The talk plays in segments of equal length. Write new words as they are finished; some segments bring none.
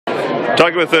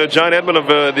Talking with John Edmond of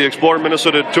the Explore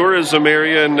Minnesota tourism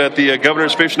area and at the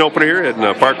Governor's Fishing Open here in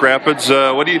Park Rapids.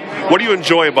 What do you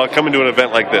enjoy about coming to an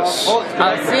event like this? Well,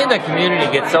 seeing the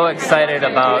community get so excited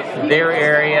about their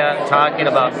area, talking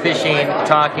about fishing,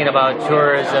 talking about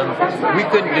tourism. We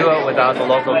couldn't do it without the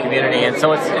local community, and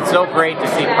so it's so great to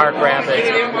see Park Rapids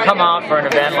come out for an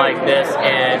event like this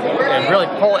and really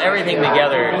pull everything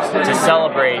together to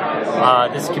celebrate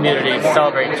this community, to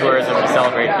celebrate tourism, to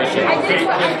celebrate fishing.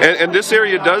 And this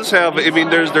area does have, I mean,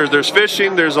 there's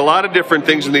fishing, there's a lot of different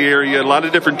things in the area, a lot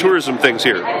of different tourism things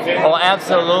here. Oh,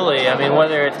 absolutely. I mean,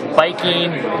 whether it's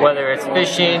biking, whether it's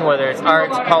fishing, whether it's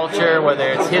arts, culture, whether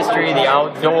it's history, the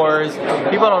outdoors,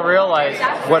 people don't realize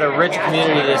what a rich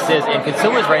community this is, and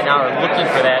consumers right now are looking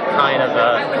for that kind of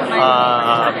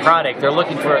a product. They're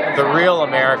looking for the real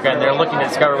America, and they're looking to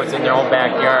discover what's in their own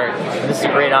backyard. And this is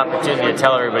a great opportunity to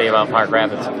tell everybody about Park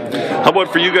Rapids. How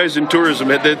about for you guys in tourism?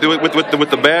 With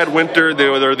the bad winter,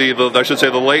 or I should say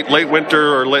the late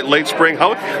winter or late spring,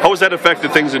 how has that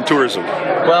affected things in tourism?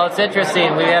 Well, it's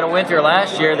interesting. We had a winter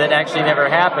last year that actually never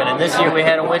happened, and this year we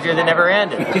had a winter that never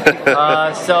ended.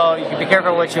 So you can be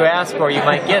careful what you ask for, you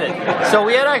might get it. So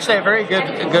we had actually a very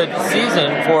good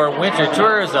season for winter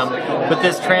tourism, but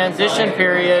this transition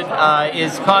period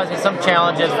is causing some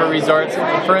challenges for resorts.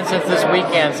 For instance, this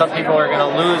weekend, some people are going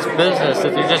to lose business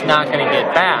that they're just not going to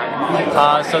get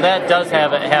back. So that does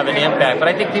have an impact. But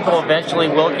I think people eventually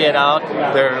will get out.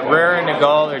 They're raring to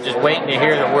go. They're just waiting to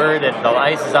hear the word that the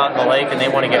ice is out in the lake and they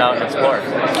want to get out and explore.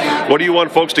 What do you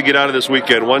want folks to get out of this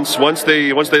weekend? Once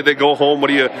they go home, what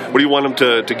do you want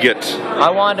them to get? I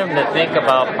want them to think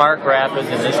about Park Rapids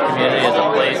and this community as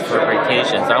a place for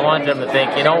vacations. I want them to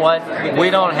think, you know what? We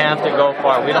don't have to go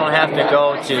far. We don't have to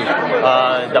go to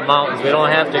the mountains. We don't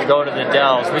have to go to the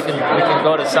dells. We can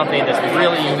go to something that's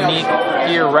really unique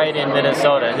here right in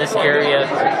Minnesota. And this area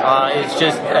is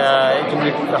just,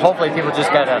 hopefully people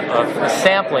just got a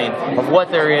sampling of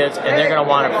what there is, and they're going to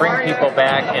want to bring people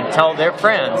back and tell their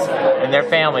friends and their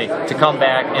family to come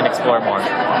back and explore more.